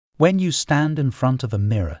When you stand in front of a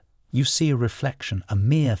mirror, you see a reflection, a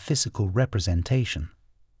mere physical representation.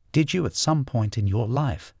 Did you at some point in your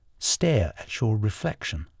life stare at your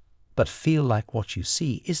reflection, but feel like what you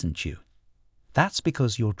see isn't you? That's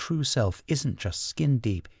because your true self isn't just skin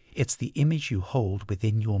deep, it's the image you hold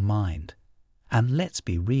within your mind. And let's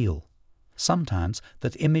be real, sometimes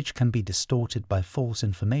that image can be distorted by false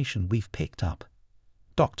information we've picked up.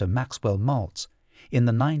 Dr. Maxwell Maltz, in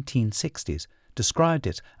the 1960s, described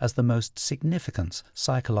it as the most significant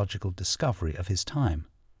psychological discovery of his time.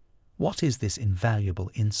 What is this invaluable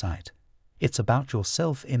insight? It's about your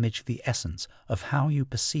self-image, the essence of how you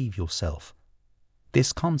perceive yourself.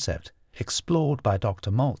 This concept, explored by Dr.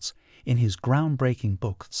 Maltz in his groundbreaking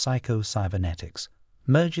book Psycho-Cybernetics,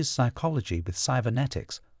 merges psychology with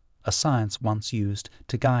cybernetics, a science once used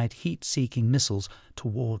to guide heat-seeking missiles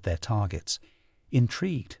toward their targets.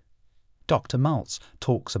 Intrigued? Dr. Maltz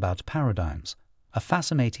talks about paradigms, a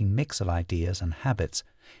fascinating mix of ideas and habits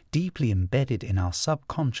deeply embedded in our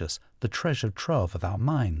subconscious, the treasure trove of our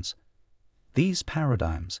minds. These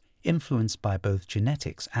paradigms, influenced by both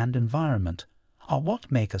genetics and environment, are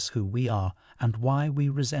what make us who we are and why we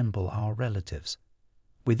resemble our relatives.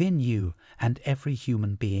 Within you and every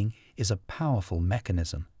human being is a powerful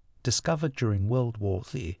mechanism, discovered during World War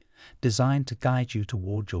III, designed to guide you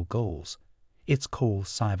toward your goals. It's called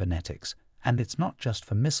cybernetics, and it's not just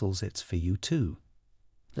for missiles, it's for you too.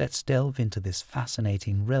 Let's delve into this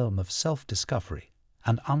fascinating realm of self-discovery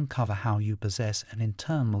and uncover how you possess an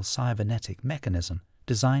internal cybernetic mechanism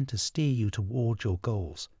designed to steer you toward your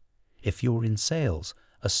goals. If you're in sales,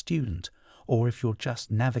 a student, or if you're just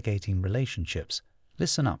navigating relationships,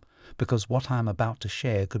 listen up, because what I'm about to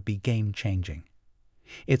share could be game-changing.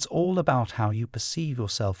 It's all about how you perceive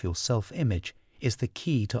yourself. Your self-image is the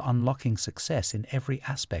key to unlocking success in every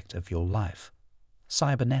aspect of your life.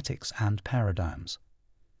 Cybernetics and paradigms.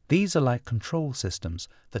 These are like control systems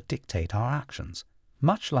that dictate our actions,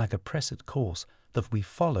 much like a preset course that we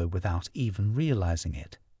follow without even realizing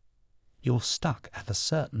it. You're stuck at a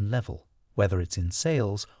certain level, whether it's in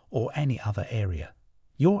sales or any other area.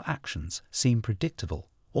 Your actions seem predictable,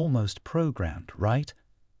 almost programmed, right?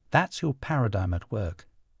 That's your paradigm at work.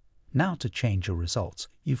 Now, to change your results,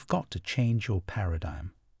 you've got to change your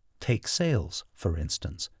paradigm. Take sales, for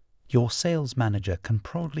instance. Your sales manager can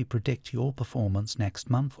probably predict your performance next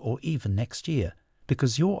month or even next year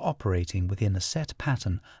because you're operating within a set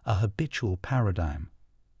pattern, a habitual paradigm.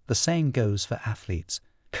 The same goes for athletes.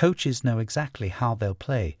 Coaches know exactly how they'll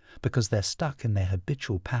play because they're stuck in their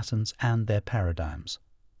habitual patterns and their paradigms.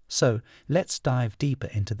 So, let's dive deeper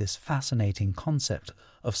into this fascinating concept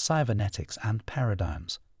of cybernetics and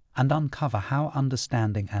paradigms and uncover how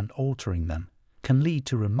understanding and altering them can lead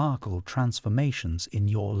to remarkable transformations in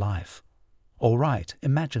your life. All right,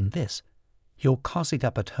 imagine this. You're cozied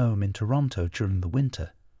up at home in Toronto during the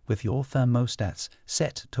winter with your thermostats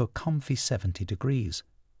set to a comfy 70 degrees.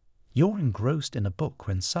 You're engrossed in a book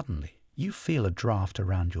when suddenly you feel a draft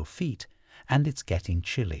around your feet and it's getting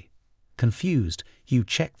chilly. Confused, you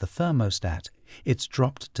check the thermostat. It's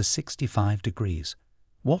dropped to 65 degrees.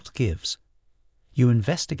 What gives? You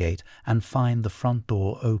investigate and find the front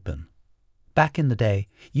door open. Back in the day,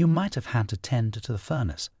 you might have had to tend to the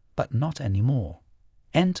furnace, but not anymore.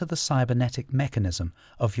 Enter the cybernetic mechanism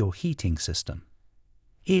of your heating system.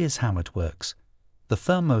 Here's how it works. The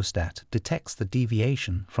thermostat detects the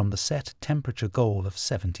deviation from the set temperature goal of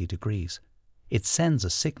 70 degrees. It sends a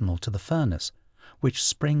signal to the furnace, which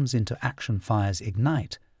springs into action. Fires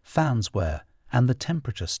ignite, fans whir, and the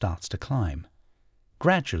temperature starts to climb.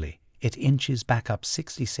 Gradually, it inches back up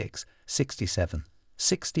 66, 67,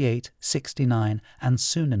 68, 69, and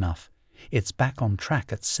soon enough, it's back on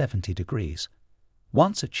track at 70 degrees.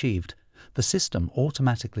 Once achieved, the system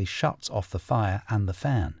automatically shuts off the fire and the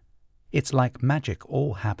fan. It's like magic,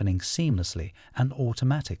 all happening seamlessly and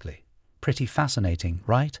automatically. Pretty fascinating,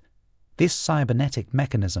 right? This cybernetic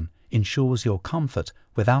mechanism ensures your comfort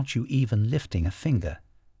without you even lifting a finger.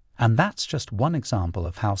 And that's just one example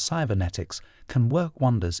of how cybernetics can work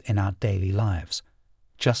wonders in our daily lives.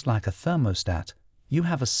 Just like a thermostat, you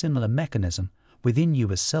have a similar mechanism within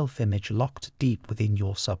you, a self-image locked deep within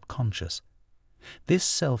your subconscious. This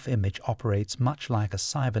self-image operates much like a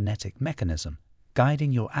cybernetic mechanism,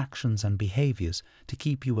 guiding your actions and behaviors to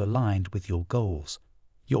keep you aligned with your goals.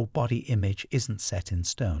 Your body image isn't set in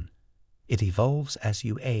stone. It evolves as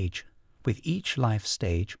you age, with each life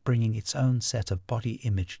stage bringing its own set of body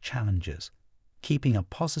image challenges. Keeping a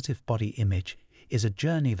positive body image is a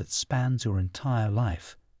journey that spans your entire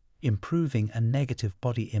life. Improving a negative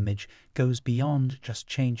body image goes beyond just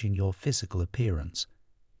changing your physical appearance.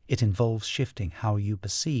 It involves shifting how you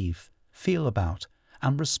perceive, feel about,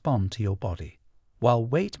 and respond to your body. While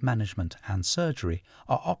weight management and surgery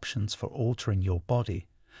are options for altering your body,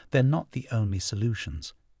 they're not the only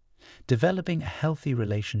solutions. Developing a healthy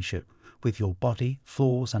relationship with your body,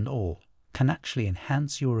 flaws and all, can actually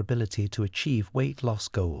enhance your ability to achieve weight loss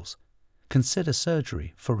goals. Consider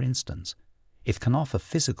surgery, for instance. It can offer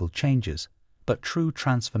physical changes, but true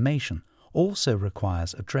transformation also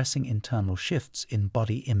requires addressing internal shifts in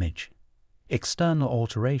body image. External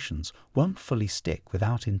alterations won't fully stick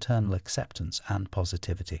without internal acceptance and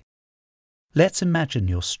positivity. Let's imagine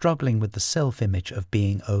you're struggling with the self-image of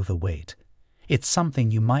being overweight. It's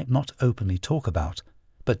something you might not openly talk about,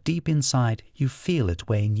 but deep inside you feel it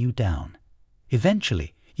weighing you down.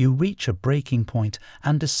 Eventually, you reach a breaking point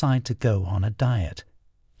and decide to go on a diet.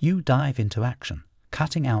 You dive into action,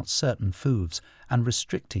 cutting out certain foods and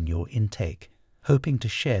restricting your intake, hoping to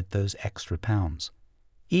shed those extra pounds.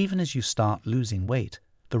 Even as you start losing weight,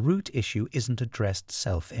 the root issue isn't addressed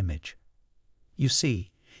self-image. You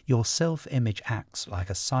see, your self-image acts like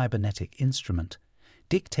a cybernetic instrument,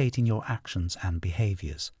 dictating your actions and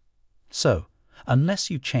behaviors. So, unless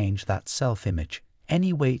you change that self-image,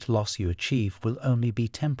 any weight loss you achieve will only be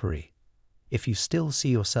temporary. If you still see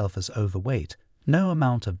yourself as overweight, no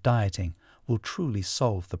amount of dieting will truly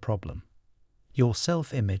solve the problem. Your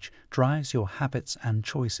self-image drives your habits and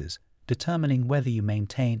choices, determining whether you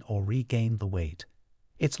maintain or regain the weight.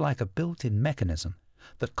 It's like a built-in mechanism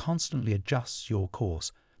that constantly adjusts your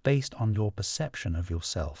course based on your perception of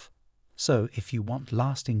yourself. So, if you want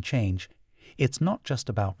lasting change, it's not just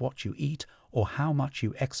about what you eat or how much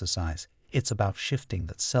you exercise, it's about shifting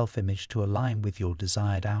that self-image to align with your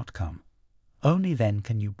desired outcome. Only then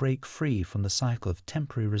can you break free from the cycle of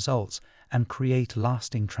temporary results and create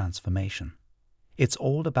lasting transformation. It's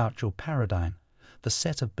all about your paradigm, the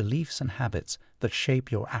set of beliefs and habits that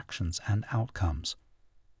shape your actions and outcomes.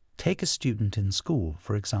 Take a student in school,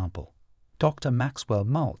 for example. Dr. Maxwell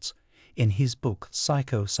Maltz, in his book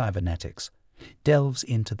Psycho-Cybernetics, delves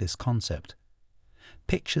into this concept.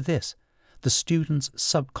 Picture this: the student's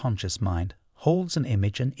subconscious mind holds an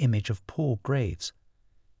image of poor grades.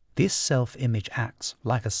 This self-image acts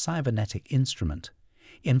like a cybernetic instrument,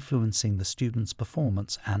 influencing the student's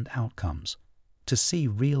performance and outcomes. To see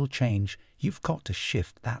real change, you've got to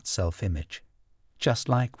shift that self-image. Just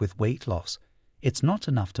like with weight loss, it's not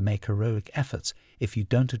enough to make heroic efforts if you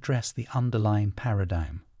don't address the underlying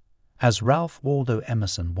paradigm. As Ralph Waldo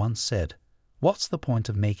Emerson once said, "What's the point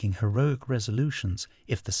of making heroic resolutions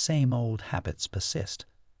if the same old habits persist?"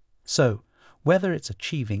 So, whether it's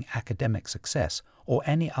achieving academic success or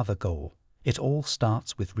any other goal, it all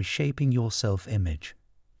starts with reshaping your self-image.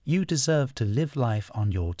 You deserve to live life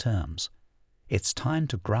on your terms. It's time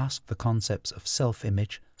to grasp the concepts of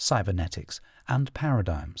self-image, cybernetics, and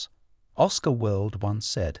paradigms. Oscar Wilde once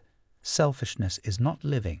said, "Selfishness is not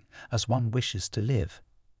living as one wishes to live.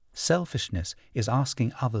 Selfishness is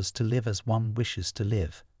asking others to live as one wishes to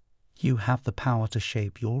live." You have the power to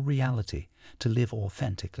shape your reality, to live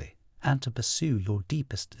authentically, and to pursue your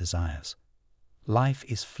deepest desires. Life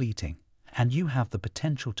is fleeting, and you have the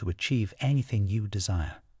potential to achieve anything you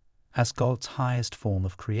desire. As God's highest form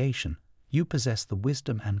of creation, you possess the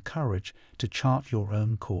wisdom and courage to chart your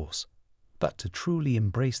own course. But to truly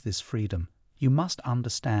embrace this freedom, you must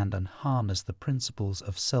understand and harness the principles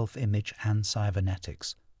of self-image and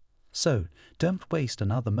cybernetics. So, don't waste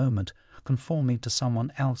another moment conforming to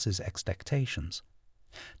someone else's expectations.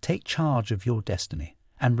 Take charge of your destiny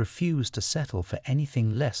and refuse to settle for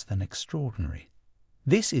anything less than extraordinary.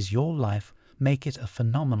 This is your life, make it a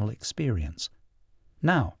phenomenal experience.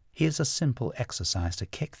 Now, here's a simple exercise to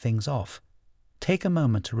kick things off. Take a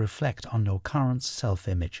moment to reflect on your current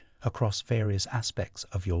self-image across various aspects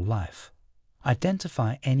of your life.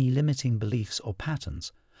 Identify any limiting beliefs or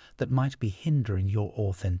patterns that might be hindering your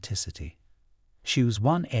authenticity. Choose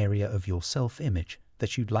one area of your self-image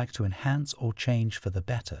that you'd like to enhance or change for the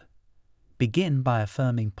better. Begin by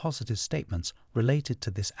affirming positive statements related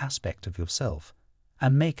to this aspect of yourself,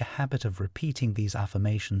 and make a habit of repeating these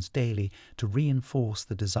affirmations daily to reinforce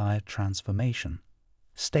the desired transformation.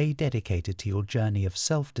 Stay dedicated to your journey of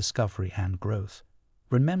self-discovery and growth,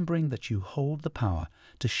 remembering that you hold the power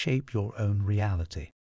to shape your own reality.